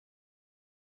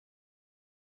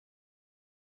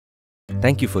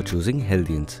Thank you for choosing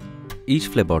Healthians. Each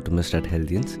phlebotomist at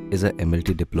Healthians is a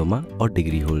MLT diploma or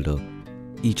degree holder.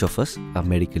 Each of us are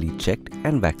medically checked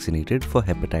and vaccinated for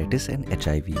hepatitis and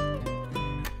HIV.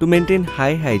 To maintain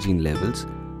high hygiene levels,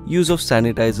 use of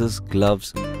sanitizers,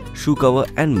 gloves, shoe cover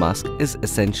and mask is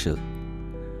essential.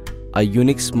 Our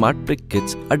unique Smartprick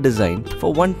kits are designed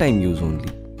for one-time use only.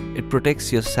 It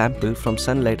protects your sample from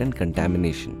sunlight and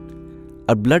contamination.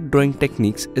 Our blood drawing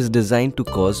techniques is designed to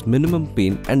cause minimum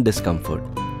pain and discomfort,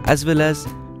 as well as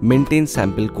maintain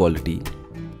sample quality.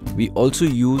 We also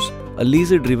use a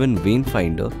laser-driven vein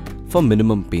finder for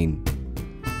minimum pain.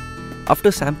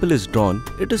 After sample is drawn,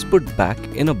 it is put back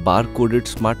in a bar-coded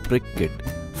Smartprick kit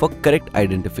for correct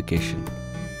identification.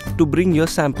 To bring your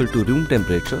sample to room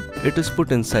temperature, it is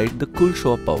put inside the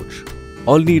Coolsure pouch.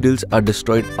 All needles are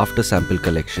destroyed after sample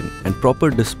collection and proper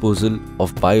disposal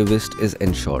of bio-waste is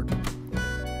ensured.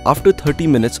 After 30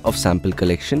 minutes of sample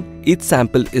collection, each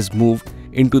sample is moved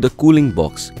into the cooling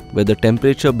box where the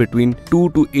temperature between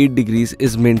 2 to 8 degrees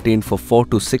is maintained for 4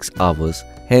 to 6 hours,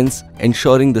 hence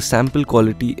ensuring the sample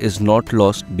quality is not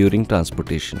lost during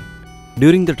transportation.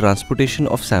 During the transportation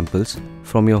of samples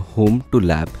from your home to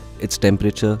lab, its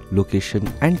temperature,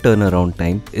 location and turnaround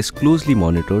time is closely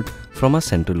monitored from a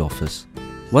central office.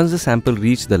 Once the sample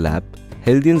reaches the lab,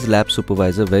 Healthians lab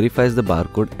supervisor verifies the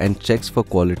barcode and checks for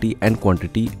quality and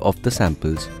quantity of the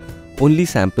samples. Only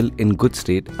samples in good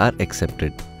state are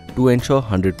accepted. To ensure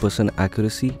 100%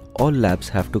 accuracy, all labs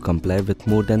have to comply with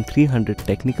more than 300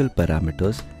 technical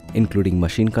parameters, including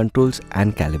machine controls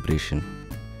and calibration.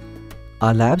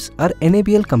 Our labs are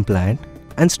NABL compliant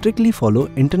and strictly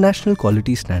follow international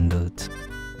quality standards.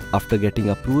 After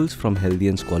getting approvals from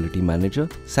Healthians quality manager,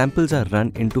 samples are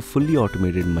run into fully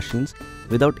automated machines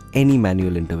without any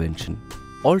manual intervention.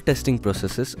 All testing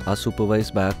processes are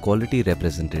supervised by our quality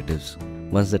representatives.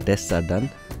 Once the tests are done,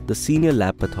 the senior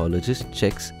lab pathologist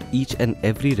checks each and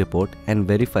every report and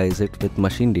verifies it with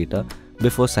machine data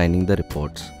before signing the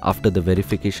reports. After the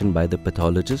verification by the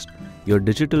pathologist, your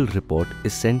digital report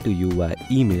is sent to you via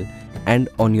email and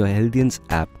on your Healthians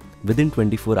app within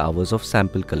 24 hours of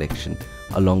sample collection,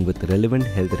 along with relevant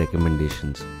health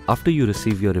recommendations. After you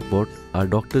receive your report, our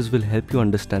doctors will help you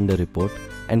understand the report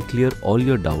and clear all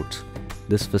your doubts.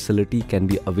 This facility can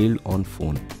be availed on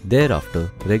phone.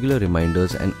 Thereafter, regular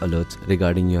reminders and alerts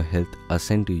regarding your health are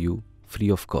sent to you free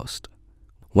of cost.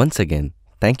 Once again,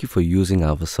 thank you for using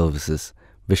our services.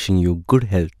 Wishing you good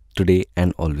health today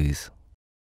and always.